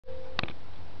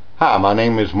Hi, my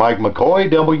name is Mike McCoy,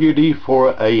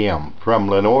 WD4AM from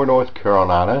Lenoir, North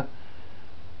Carolina.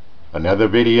 Another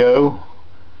video.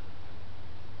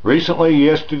 Recently,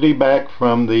 yesterday, back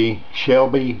from the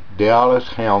Shelby Dallas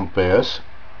Hamfest.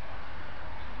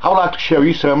 I would like to show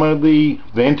you some of the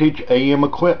vintage AM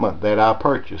equipment that I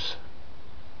purchased.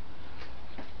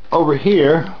 Over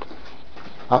here,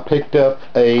 I picked up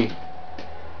a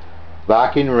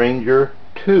Viking Ranger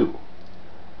 2.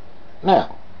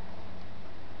 Now,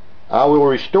 I will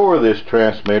restore this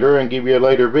transmitter and give you a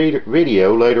later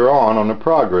video later on the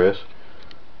progress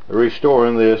of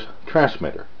restoring this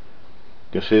transmitter.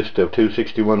 It consists of two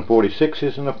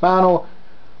 6146s and the final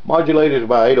modulated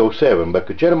by 807, but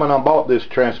the gentleman I bought this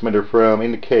transmitter from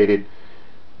indicated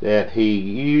that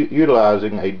he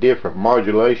utilizing a different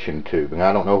modulation tube, and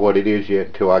I don't know what it is yet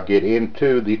until I get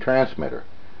into the transmitter.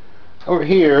 Over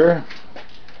here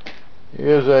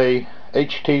is a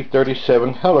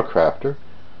ART-13 helicopter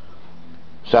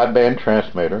sideband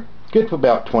transmitter, good for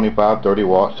about 25-30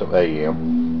 watts of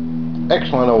AM.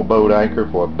 Excellent old boat anchor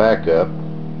for a backup,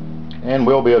 and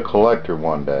will be a collector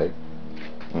one day.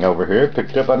 And over here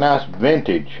picked up a nice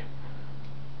vintage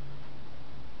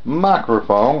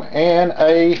microphone and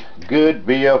a good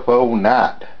VFO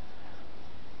Knight.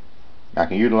 I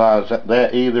can utilize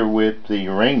that either with the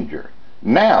Ranger.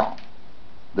 Now,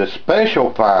 the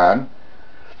special find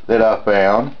that I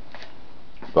found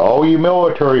for all you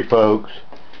military folks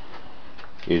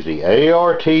is the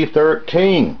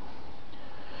ART-13.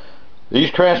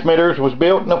 These transmitters was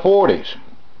built in the 40s.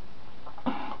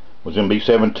 Was in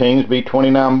B-17s,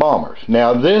 B-29 bombers.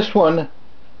 Now this one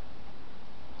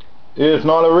is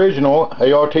not original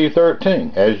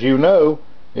ART-13. As you know,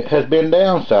 it has been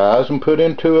downsized and put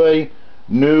into a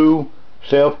new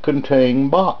self-contained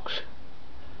box.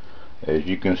 As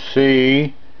you can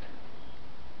see,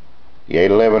 the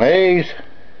 811As,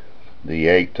 the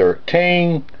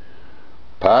 813,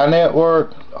 Pi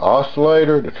network, the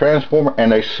oscillator, the transformer,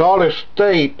 and a solid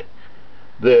state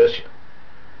this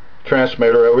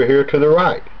transmitter over here to the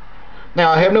right. Now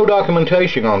I have no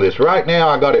documentation on this. Right now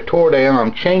I got it tore down.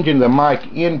 I'm changing the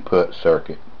mic input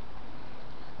circuit.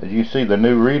 As you see, the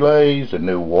new relays, the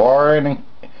new wiring.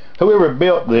 Whoever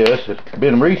built this, it's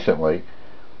been recently,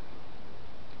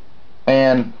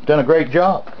 and done a great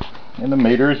job. And the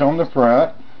meters on the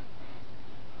front,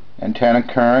 antenna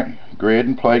current, grid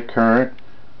and plate current,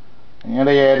 and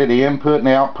they added the input and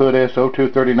output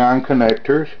SO239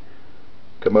 connectors.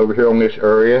 Come over here on this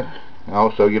area,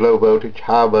 also your low voltage,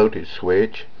 high voltage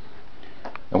switch.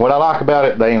 And what I like about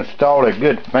it, they installed a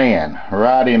good fan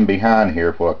right in behind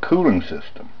here for a cooling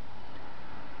system.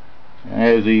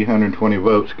 As the 120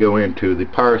 volts go into the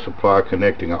power supply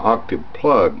connecting an octave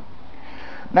plug.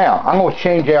 Now, I'm going to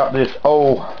change out this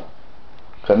old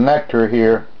connector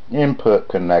here, input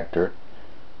connector,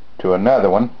 to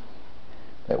another one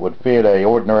that would fit a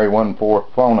ordinary 1.4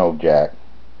 phono jack.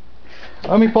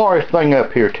 Let me fire this thing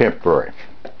up here temporary.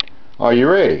 Are you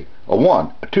ready? A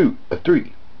 1, a 2, a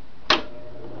 3.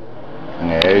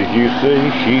 And as you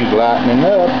see, she's lightening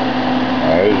up.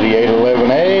 There's the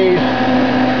 811As,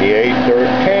 the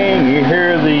 813. You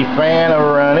hear the fan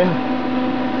running.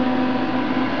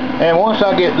 And once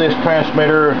I get this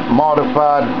transmitter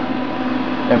modified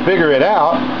and figure it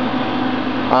out,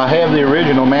 I have the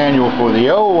original manual for the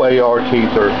old ART-13s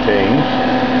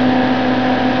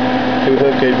to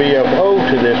hook a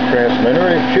VFO to this transmitter.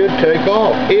 It should take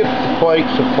off if the plate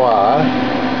supply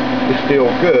is still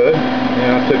good,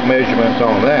 and I took measurements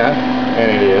on that,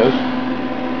 and it is.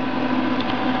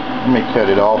 Let me cut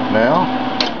it off now.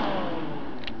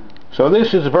 So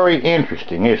this is very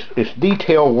interesting. It's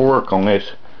detailed work on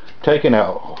this, taking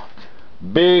a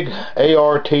big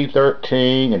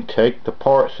ART-13 and take the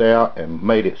parts out and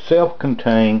made it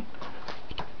self-contained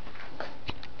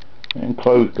and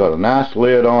closed. Got a nice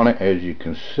lid on it, as you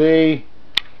can see,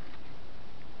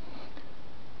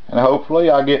 and hopefully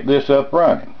I get this up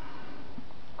running.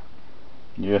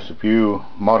 Just a few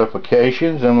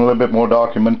modifications and a little bit more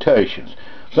documentations.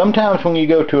 Sometimes when you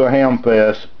go to a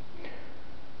Hamfest,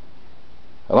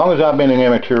 as long as I've been in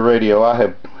amateur radio, I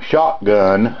have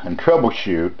shotgun and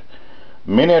troubleshoot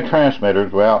many a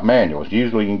transmitters without manuals.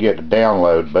 Usually you can get a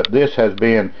download, but this has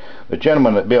been the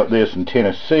gentleman that built this in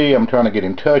Tennessee. I'm trying to get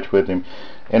in touch with him,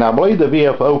 and I believe the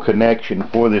VFO connection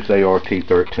for this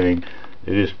ART-13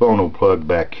 is phono plug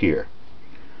back here.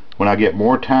 When I get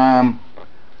more time,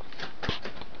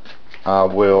 I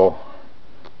will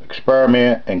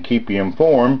experiment and keep you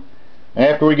informed.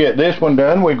 After we get this one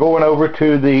done, we're going over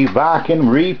to the Viking,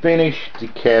 refinish the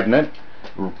cabinet,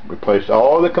 replace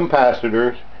all the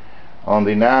capacitors on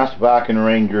the nice Viking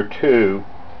Ranger 2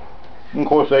 And of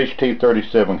course,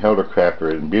 HT-37 helicopter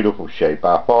is in beautiful shape.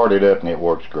 I fired it up and it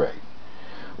works great.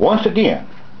 Once again,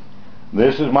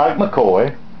 this is Mike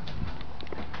McCoy,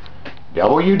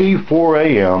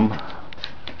 WD4AM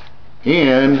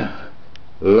in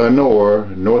Lenoir,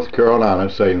 North Carolina,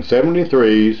 saying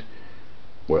 73s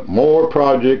with more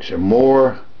projects and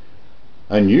more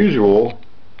unusual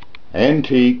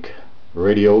antique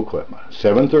radio equipment.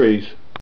 73s.